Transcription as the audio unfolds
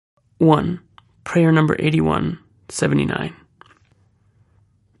1. Prayer number 8179.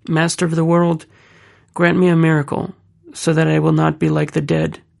 Master of the world, grant me a miracle so that I will not be like the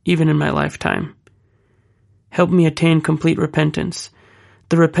dead even in my lifetime. Help me attain complete repentance,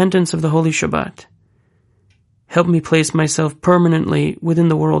 the repentance of the Holy Shabbat. Help me place myself permanently within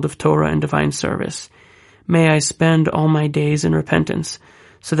the world of Torah and divine service. May I spend all my days in repentance,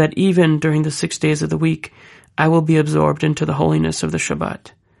 so that even during the 6 days of the week, I will be absorbed into the holiness of the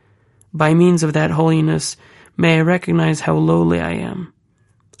Shabbat. By means of that holiness, may I recognize how lowly I am.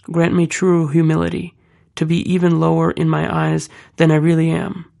 Grant me true humility, to be even lower in my eyes than I really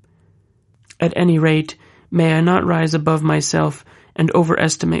am. At any rate, may I not rise above myself and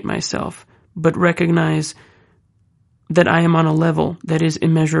overestimate myself, but recognize that I am on a level that is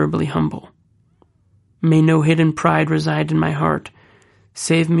immeasurably humble. May no hidden pride reside in my heart.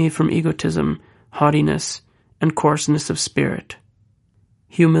 Save me from egotism, haughtiness, and coarseness of spirit.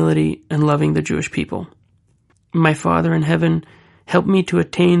 Humility and loving the Jewish people. My Father in heaven, help me to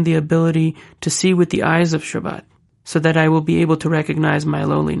attain the ability to see with the eyes of Shabbat, so that I will be able to recognize my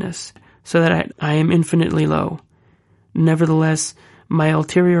lowliness, so that I am infinitely low. Nevertheless, my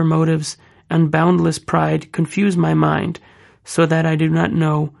ulterior motives and boundless pride confuse my mind, so that I do not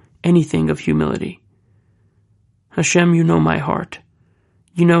know anything of humility. Hashem, you know my heart.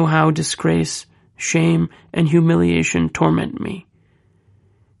 You know how disgrace, shame, and humiliation torment me.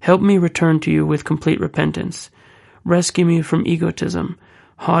 Help me return to you with complete repentance. Rescue me from egotism,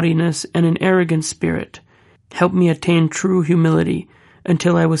 haughtiness, and an arrogant spirit. Help me attain true humility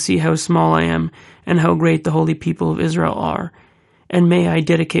until I will see how small I am and how great the holy people of Israel are, and may I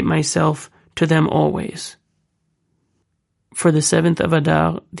dedicate myself to them always. For the 7th of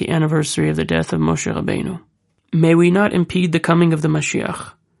Adar, the anniversary of the death of Moshe Rabbeinu. May we not impede the coming of the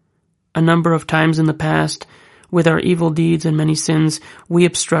Mashiach. A number of times in the past, with our evil deeds and many sins, we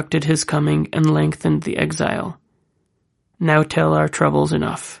obstructed his coming and lengthened the exile. Now tell our troubles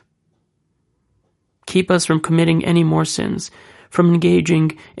enough. Keep us from committing any more sins, from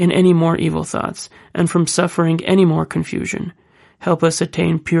engaging in any more evil thoughts, and from suffering any more confusion. Help us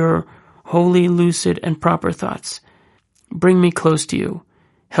attain pure, holy, lucid, and proper thoughts. Bring me close to you.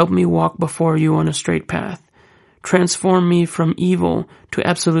 Help me walk before you on a straight path. Transform me from evil to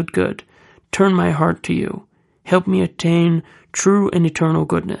absolute good. Turn my heart to you. Help me attain true and eternal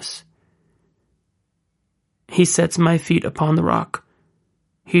goodness. He sets my feet upon the rock.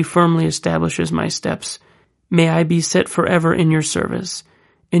 He firmly establishes my steps. May I be set forever in your service,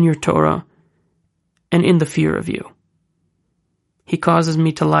 in your Torah, and in the fear of you. He causes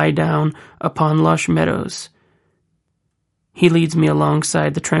me to lie down upon lush meadows. He leads me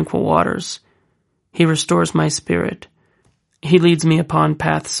alongside the tranquil waters. He restores my spirit. He leads me upon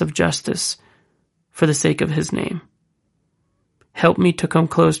paths of justice for the sake of his name. Help me to come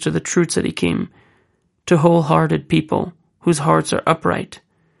close to the true tzaddikim, to wholehearted people whose hearts are upright.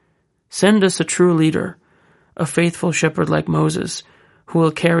 Send us a true leader, a faithful shepherd like Moses, who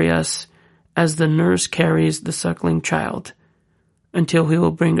will carry us as the nurse carries the suckling child, until he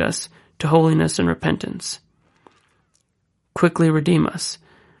will bring us to holiness and repentance. Quickly redeem us.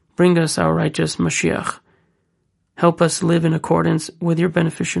 Bring us our righteous Mashiach. Help us live in accordance with your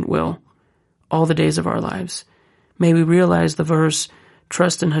beneficent will all the days of our lives. May we realize the verse,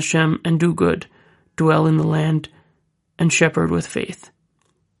 trust in Hashem and do good, dwell in the land, and shepherd with faith.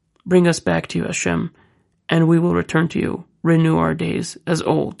 Bring us back to you, Hashem, and we will return to you, renew our days as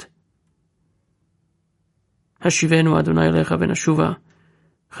old. Hashivenu Adonai Lecha v'nashuva,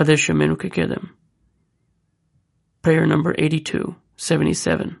 Chadesh Yemenu kekedem. Prayer number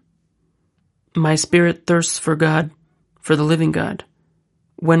 8277. My spirit thirsts for God, for the living God.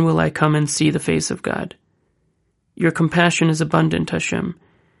 When will I come and see the face of God? Your compassion is abundant, Hashem.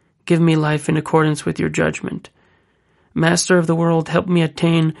 Give me life in accordance with your judgment. Master of the world, help me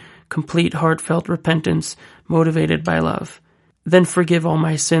attain complete heartfelt repentance motivated by love. Then forgive all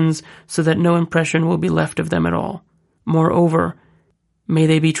my sins so that no impression will be left of them at all. Moreover, may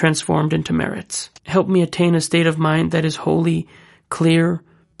they be transformed into merits. Help me attain a state of mind that is holy, clear,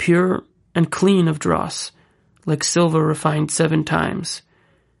 pure, and clean of dross, like silver refined 7 times.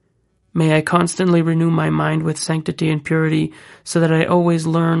 May I constantly renew my mind with sanctity and purity, so that I always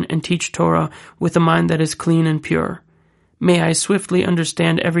learn and teach Torah with a mind that is clean and pure. May I swiftly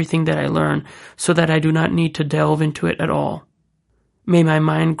understand everything that I learn, so that I do not need to delve into it at all. May my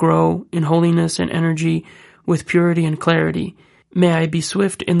mind grow in holiness and energy with purity and clarity. May I be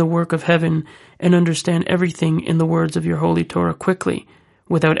swift in the work of heaven and understand everything in the words of your holy Torah quickly,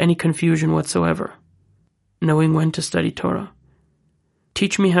 without any confusion whatsoever, knowing when to study Torah.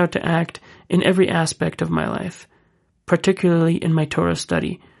 Teach me how to act in every aspect of my life, particularly in my Torah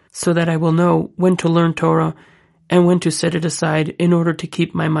study, so that I will know when to learn Torah and when to set it aside in order to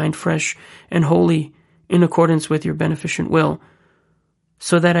keep my mind fresh and holy in accordance with your beneficent will,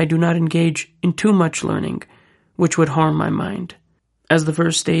 so that I do not engage in too much learning, which would harm my mind. As the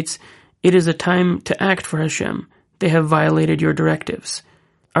verse states, it is a time to act for Hashem. They have violated your directives.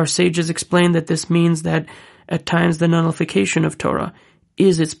 Our sages explain that this means that at times the nullification of Torah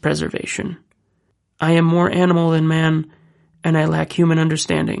is its preservation. I am more animal than man, and I lack human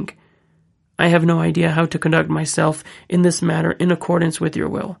understanding. I have no idea how to conduct myself in this matter in accordance with your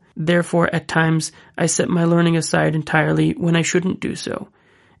will. Therefore, at times, I set my learning aside entirely when I shouldn't do so,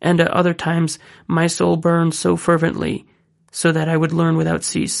 and at other times, my soul burns so fervently so that I would learn without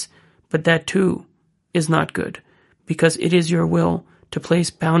cease. But that too is not good, because it is your will to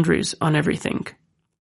place boundaries on everything.